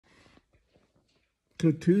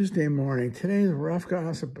Good Tuesday morning. Today's a rough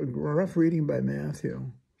gossip, rough reading by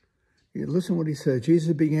Matthew. You listen what he said.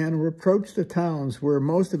 Jesus began to reproach the towns where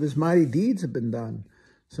most of his mighty deeds had been done,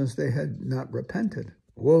 since they had not repented.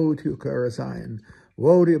 Woe to you, Chorazin!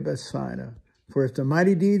 Woe to you, Bethsaida! For if the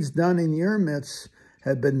mighty deeds done in your midst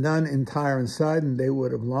had been done in Tyre and Sidon, they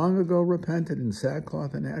would have long ago repented in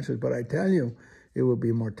sackcloth and ashes. But I tell you, it would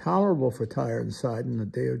be more tolerable for Tyre and Sidon the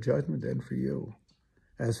day of judgment than for you.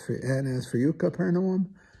 As for you,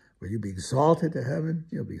 Capernaum, will you be exalted to heaven?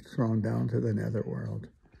 You'll be thrown down to the netherworld.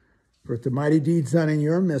 For if the mighty deeds done in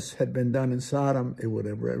your midst had been done in Sodom, it would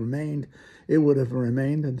have remained. It would have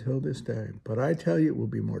remained until this day. But I tell you, it will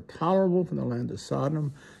be more tolerable for the land of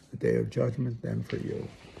Sodom the day of judgment than for you.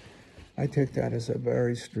 I take that as a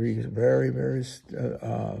very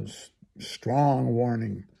strong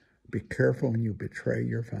warning. Be careful when you betray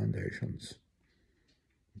your foundations.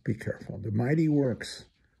 Be careful. The mighty works.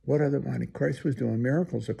 What are the mighty? Christ was doing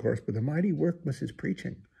miracles, of course, but the mighty work was his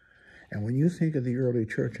preaching. And when you think of the early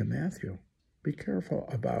church in Matthew, be careful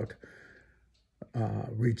about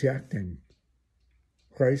rejecting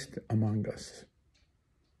Christ among us,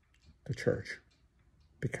 the church.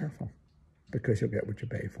 Be careful, because you'll get what you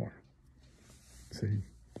pay for. See,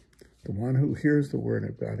 the one who hears the word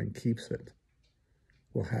of God and keeps it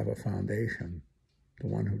will have a foundation. The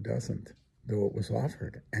one who doesn't, though it was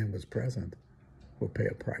offered and was present, will pay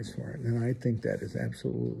a price for it. And I think that is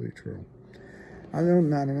absolutely true.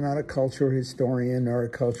 I'm not a cultural historian or a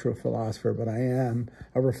cultural philosopher, but I am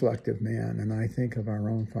a reflective man, and I think of our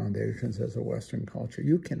own foundations as a Western culture.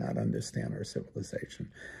 You cannot understand our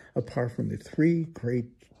civilization apart from the three great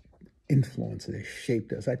influences that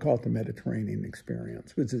shaped us. I call it the Mediterranean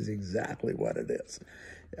experience, which is exactly what it is.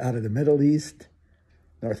 Out of the Middle East,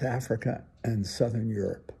 North Africa, and Southern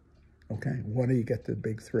Europe. Okay, what do you get the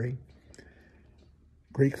big three?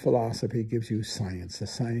 Greek philosophy gives you science, the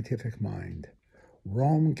scientific mind.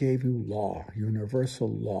 Rome gave you law, universal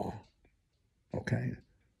law. Okay,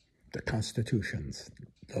 the constitutions,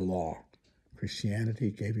 the law.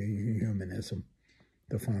 Christianity gave you humanism,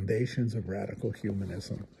 the foundations of radical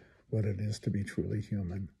humanism, what it is to be truly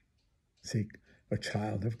human. See, a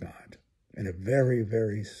child of God in a very,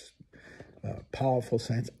 very powerful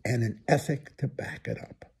sense, and an ethic to back it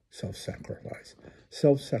up. Self-sacrifice,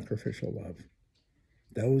 self-sacrificial love.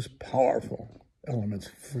 Those powerful elements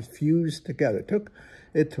fused together.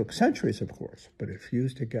 It took centuries, of course, but it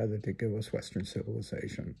fused together to give us Western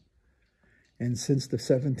civilization. And since the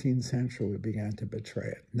 17th century, we began to betray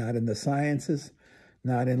it. Not in the sciences,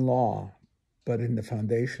 not in law, but in the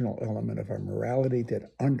foundational element of our morality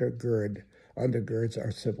that undergirds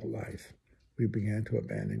our civil life. We began to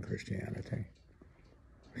abandon Christianity.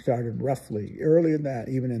 We started roughly earlier than that,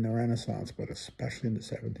 even in the Renaissance, but especially in the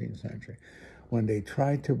 17th century, when they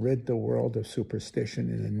tried to rid the world of superstition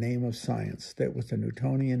in the name of science. That was the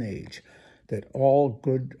Newtonian age, that all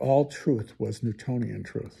truth was Newtonian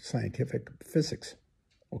truth, scientific physics.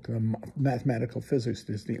 Okay, mathematical physics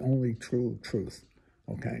is the only true truth.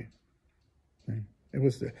 Okay, it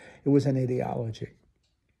was an ideology.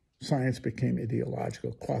 Science became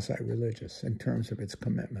ideological, quasi-religious in terms of its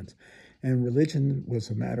commitments. And religion was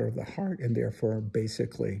a matter of the heart and therefore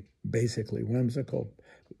basically whimsical,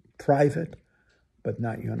 private, but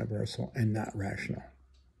not universal and not rational.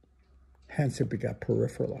 Hence it got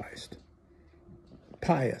peripheralized.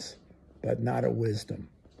 Pious, but not a wisdom.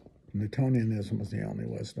 Newtonianism was the only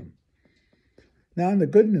wisdom. Now, in the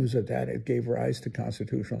good news of that, it gave rise to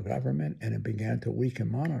constitutional government, and it began to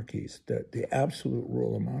weaken monarchies, the absolute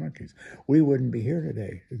rule of monarchies. We wouldn't be here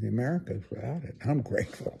today in the Americas without it. I'm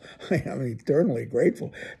grateful. I'm eternally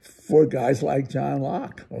grateful for guys like John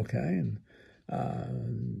Locke, okay, and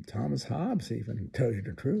Thomas Hobbes, even, to tell you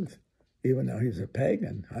the truth. Even though he's a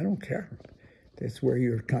pagan, I don't care. That's where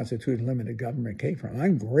your constituted limited government came from.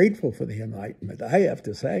 I'm grateful for the Enlightenment, I have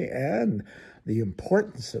to say, and the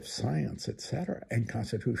importance of science, etc., and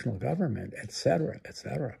constitutional government, etc.,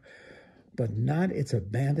 etc., but not its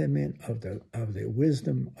abandonment of the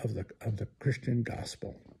wisdom of the Christian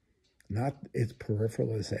gospel, not its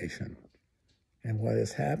peripheralization. And what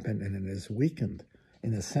has happened, and it has weakened,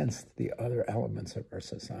 in a sense, the other elements of our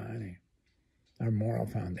society, our moral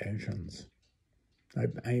foundations.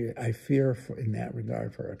 I fear, in that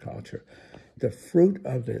regard, for our culture. The fruit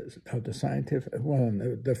of the scientific,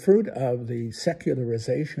 the fruit of the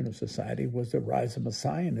secularization of society was the rise of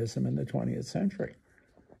Messianism in the 20th century.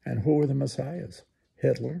 And who were the messiahs?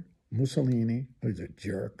 Hitler, Mussolini, who was a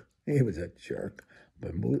jerk. He was a jerk,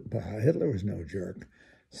 but Hitler was no jerk.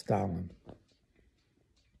 Stalin.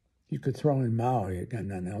 You could throw in Mao. You got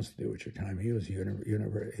nothing else to do with your time. He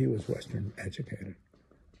was Western educated.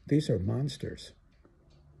 These are monsters.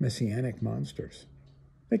 messianic monsters.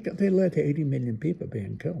 They led to 80 million people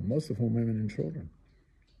being killed, most of whom women and children.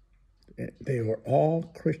 They were all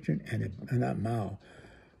Christian, and not Mao.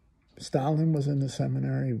 Stalin was in the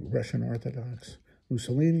seminary, Russian Orthodox.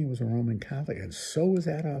 Mussolini was a Roman Catholic, and so was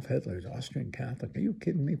Adolf Hitler, was Austrian Catholic. Are you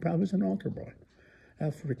kidding me? Probably was an altar boy.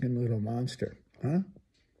 That freaking little monster, huh?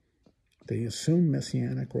 They assumed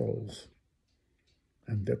messianic roles,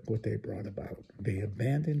 and look what they brought about. They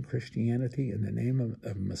abandoned Christianity in the name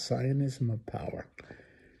of messianism of power.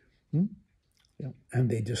 Yeah. And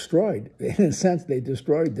they destroyed, in a sense, they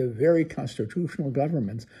destroyed the very constitutional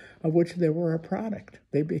governments of which they were a product.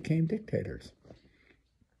 They became dictators.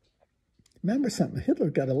 Remember something, Hitler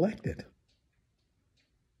got elected.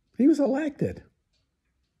 He was elected.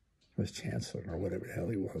 He was chancellor or whatever the hell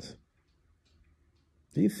he was.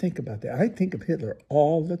 Do you think about that? I think of Hitler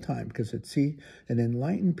all the time because an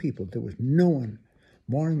enlightened people, there was no one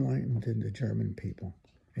more enlightened than the German people.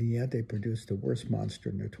 And yet they produced the worst monster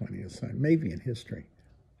in the 20th century, maybe in history.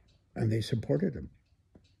 And they supported him.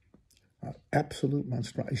 Absolute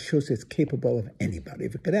monstrosity. It shows it's capable of anybody.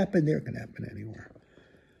 If it could happen there, it can happen anywhere.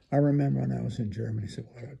 I remember when I was in Germany, I said,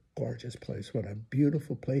 what a gorgeous place, what a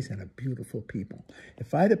beautiful place and a beautiful people.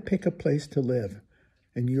 If I had to pick a place to live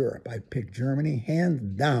in Europe, I'd pick Germany, hands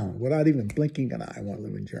down, without even blinking an eye. I want to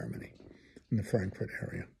live in Germany, in the Frankfurt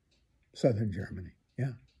area, southern Germany.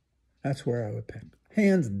 Yeah, that's where I would pick.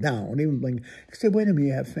 Hands down, even blink. I said, wait a minute,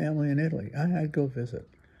 you have family in Italy. I'd go visit.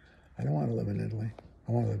 I don't want to live in Italy.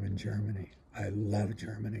 I want to live in Germany. I love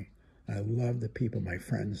Germany. I love the people, my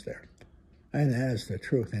friends there. And that is the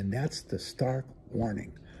truth. And that's the stark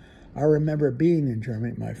warning. I remember being in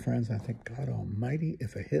Germany, my friends, I think, God almighty,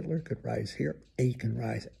 if a Hitler could rise here, he can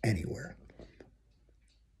rise anywhere.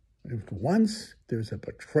 Once there's a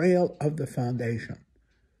betrayal of the foundation,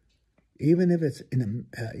 even if it's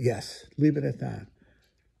yes, leave it at that.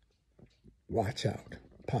 Watch out.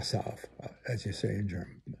 Pass auf, as you say in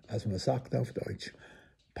German. As man sagt auf Deutsch,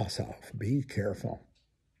 pass auf. Be careful.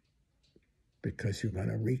 Because you're going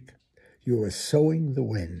to reap. You are sowing the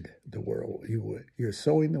wind, you're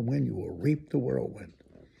sowing the wind, you will reap the whirlwind.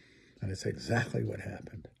 And it's exactly what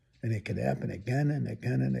happened. And it can happen again and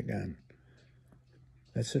again and again.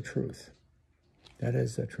 That's the truth. That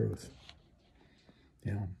is the truth.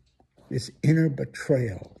 You know, it's inner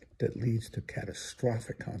betrayal that leads to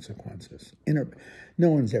catastrophic consequences.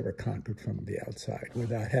 No one's ever conquered from the outside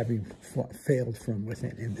without having failed from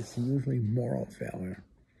within. And it's usually moral failure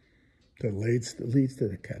that leads to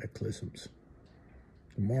the cataclysms,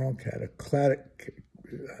 the moral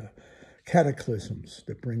cataclysms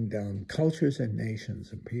that bring down cultures and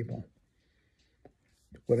nations and people.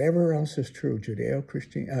 Whatever else is true,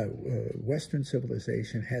 Western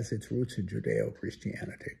civilization has its roots in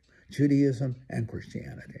Judeo-Christianity, Judaism and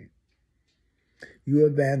Christianity. You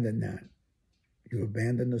abandon that. You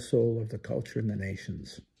abandon the soul of the culture and the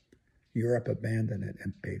nations. Europe abandoned it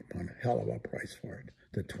and paid one hell of a price for it,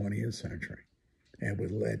 the 20th century. And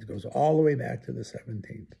it goes all the way back to the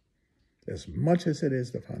 17th. As much as it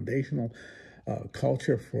is the foundational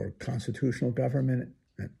culture for constitutional government,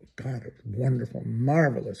 God, a wonderful,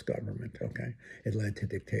 marvelous government, okay? It led to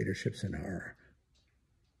dictatorships and horror.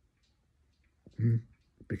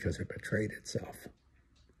 Because it betrayed itself.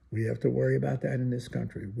 We have to worry about that in this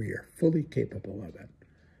country. We are fully capable of it,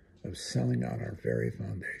 of selling out our very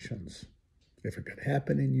foundations. If it could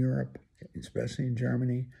happen in Europe, especially in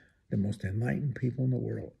Germany, the most enlightened people in the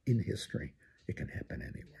world, in history, it can happen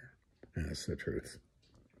anywhere. And that's the truth.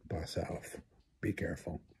 Pass auf. Be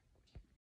careful.